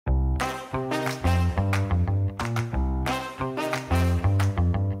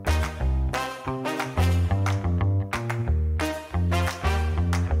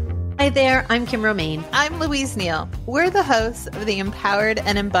Hi there, I'm Kim Romain. I'm Louise Neal. We're the hosts of the Empowered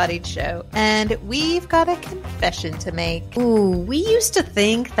and Embodied Show, and we've got a confession to make. Ooh, we used to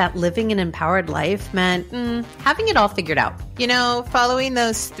think that living an empowered life meant having it all figured out. You know, following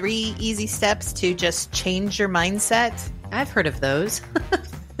those 3 easy steps to just change your mindset. I've heard of those.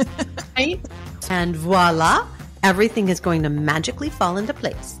 Right? And voila, everything is going to magically fall into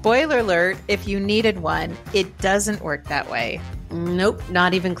place. Spoiler alert, if you needed one, it doesn't work that way. Nope,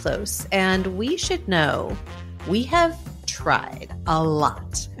 not even close. And we should know we have tried a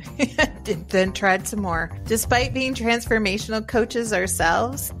lot. Then tried some more. Despite being transformational coaches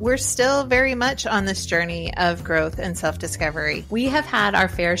ourselves, we're still very much on this journey of growth and self-discovery. We have had our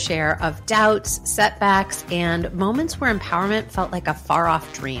fair share of doubts, setbacks, and moments where empowerment felt like a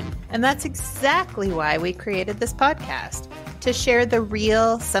far-off dream. And that's exactly why we created this podcast, to share the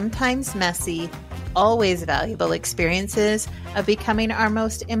real, sometimes messy, always valuable experiences of becoming our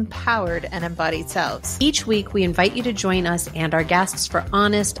most empowered and embodied selves. Each week, we invite you to join us and our guests for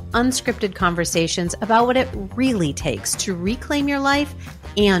honest, unscripted conversations about what it really takes to reclaim your life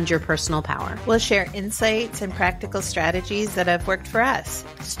and your personal power. We'll share insights and practical strategies that have worked for us,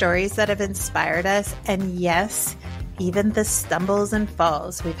 stories that have inspired us, and yes, even the stumbles and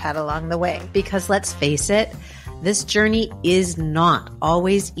falls we've had along the way. Because let's face it, this journey is not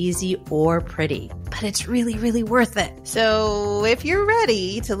always easy or pretty, but it's really, really worth it. So if you're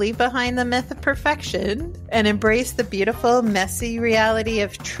ready to leave behind the myth of perfection and embrace the beautiful, messy reality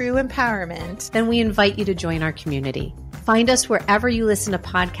of true empowerment, then we invite you to join our community. Find us wherever you listen to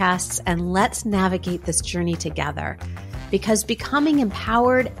podcasts, and let's navigate this journey together. Because becoming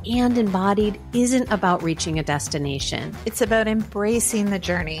empowered and embodied isn't about reaching a destination. It's about embracing the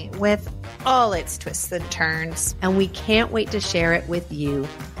journey with all its twists and turns. And we can't wait to share it with you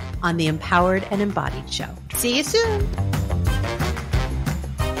on the Empowered and Embodied Show. See you soon.